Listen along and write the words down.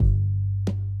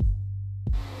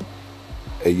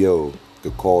Hey yo, the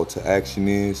call to action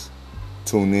is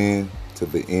tune in to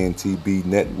the NTB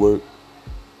network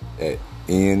at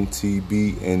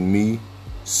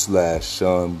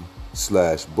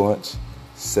ntbandme/Sean/bunch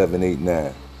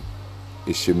 789.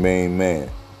 It's your main man,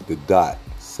 the dot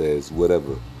says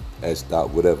whatever, S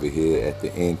dot whatever here at the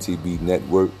NTB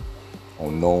network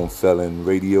on Known Felon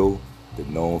Radio, the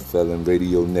Known Felon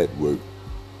Radio Network,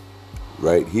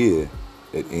 right here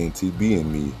at NTB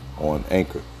and Me on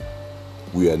Anchor.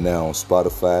 We are now on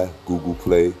Spotify, Google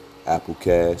Play, Apple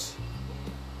Cash,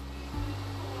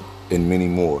 and many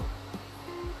more.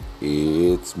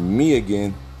 It's me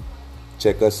again.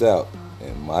 Check us out.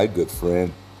 And my good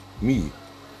friend, me,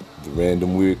 the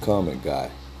random weird comment guy.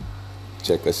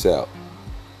 Check us out.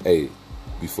 Hey,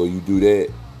 before you do that,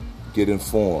 get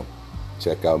informed.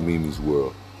 Check out Mimi's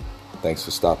World. Thanks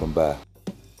for stopping by.